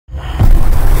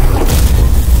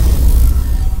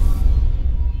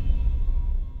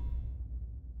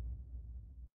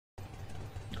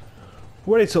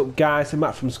What is up guys, I'm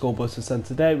Matt from Schoolbusters and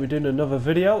today we're doing another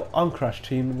video on Crash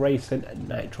Team Racing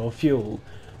Nitro-Fueled.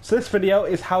 So this video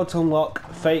is how to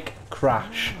unlock fake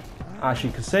Crash. As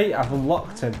you can see, I've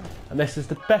unlocked him and this is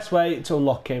the best way to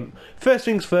unlock him. First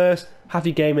things first, have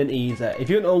your game in easy. If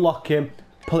you want to unlock him,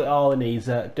 put it all in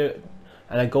easy, do it,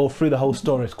 and then go through the whole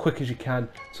story as quick as you can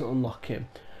to unlock him.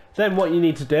 Then what you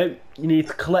need to do, you need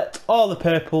to collect all the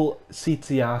purple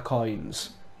CTR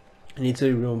coins. You need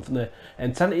to run from the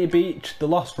Insanity Beach, the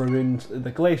Lost Ruins, the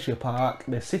Glacier Park,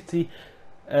 the Citadel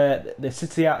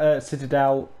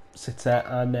City,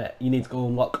 and you need to go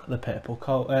unlock the purple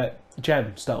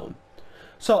gemstone.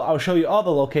 So I'll show you all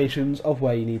the locations of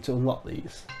where you need to unlock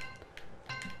these.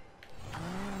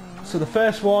 So the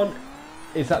first one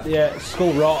is at the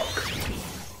Skull Rock.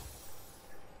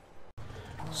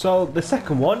 So the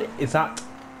second one is at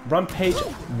Rampage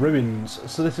Ruins.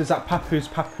 So this is at Papu's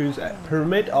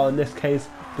Pyramid, or in this case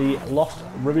the Lost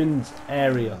Ruins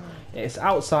area. It's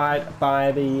outside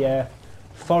by the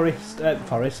forest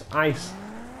ice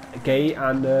gate,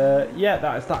 and yeah,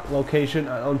 that is that location.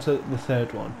 And onto the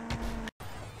third one.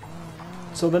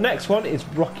 So the next one is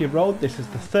Rocky Road. This is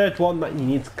the third one that you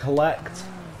need to collect,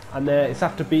 and it's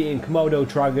after beating Komodo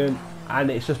Dragon,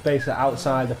 and it's just basically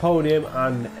outside the podium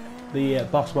and the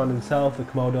boss man himself, the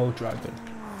Komodo Dragon.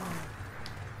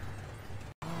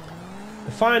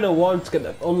 The final one to get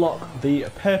to unlock the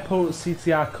purple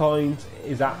CTR coins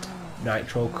is at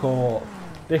Nitro Kart.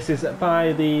 This is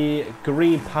by the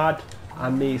green pad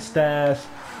and the stairs.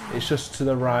 It's just to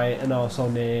the right, and also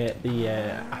near the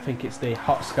I think it's the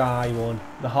hot sky one,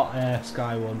 the hot air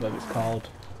sky one, whatever it's called.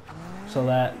 So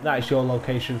that is your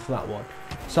location for that one.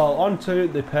 So on to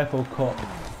the purple cup.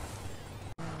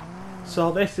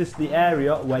 So this is the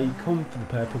area where you come for the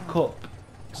purple cup.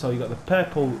 So you got the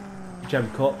purple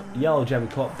gem cup, yellow gem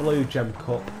cup, blue gem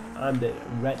cup, and the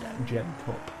red gem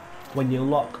cup when you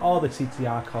unlock all the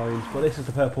CTR coins. But this is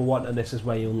the purple one, and this is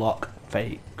where you unlock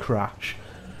fake Crash.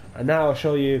 And now I'll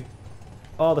show you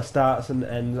all the starts and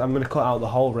ends. I'm going to cut out the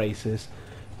whole races,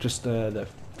 just the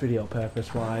video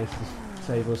purpose wise, to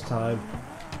save us time.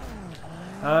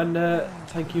 And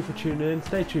thank you for tuning in.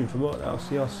 Stay tuned for more. I'll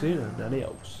see you all soon, and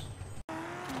adios.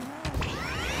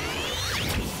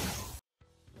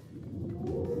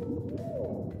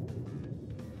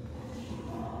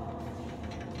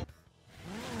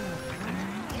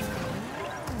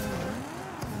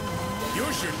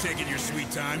 You're sure taking your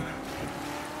sweet time.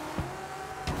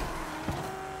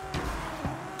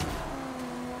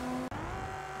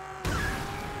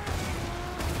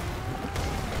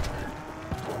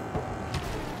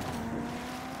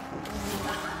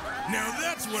 Now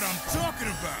that's what I'm talking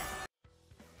about.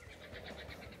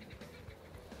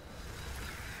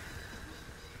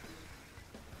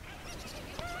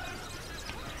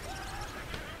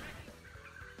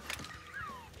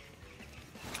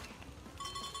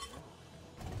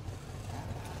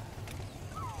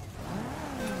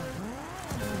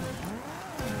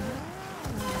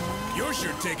 You're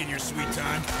sure taking your sweet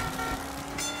time.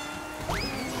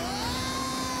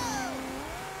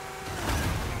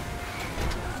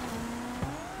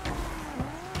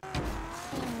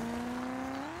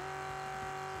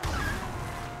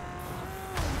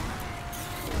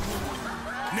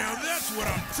 Now that's what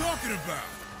I'm talking about.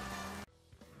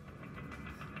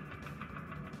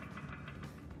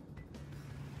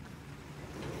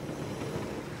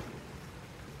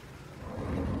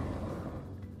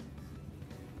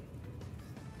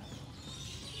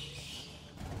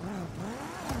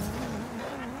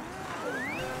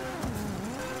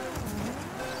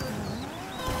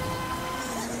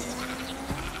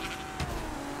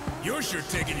 You're sure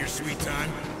taking your sweet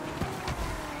time.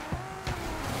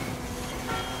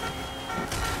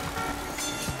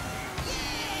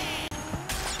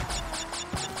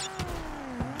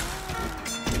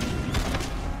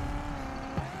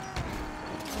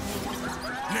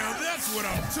 Now that's what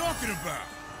I'm talking about.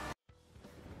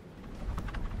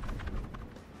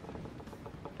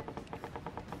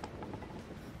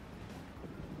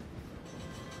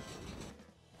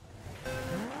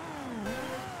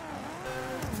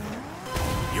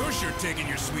 You're sure taking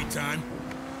your sweet time.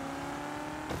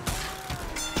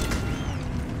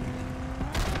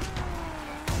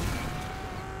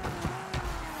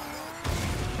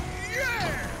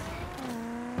 Yeah!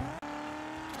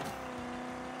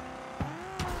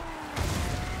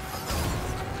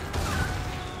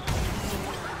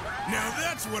 Now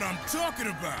that's what I'm talking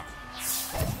about.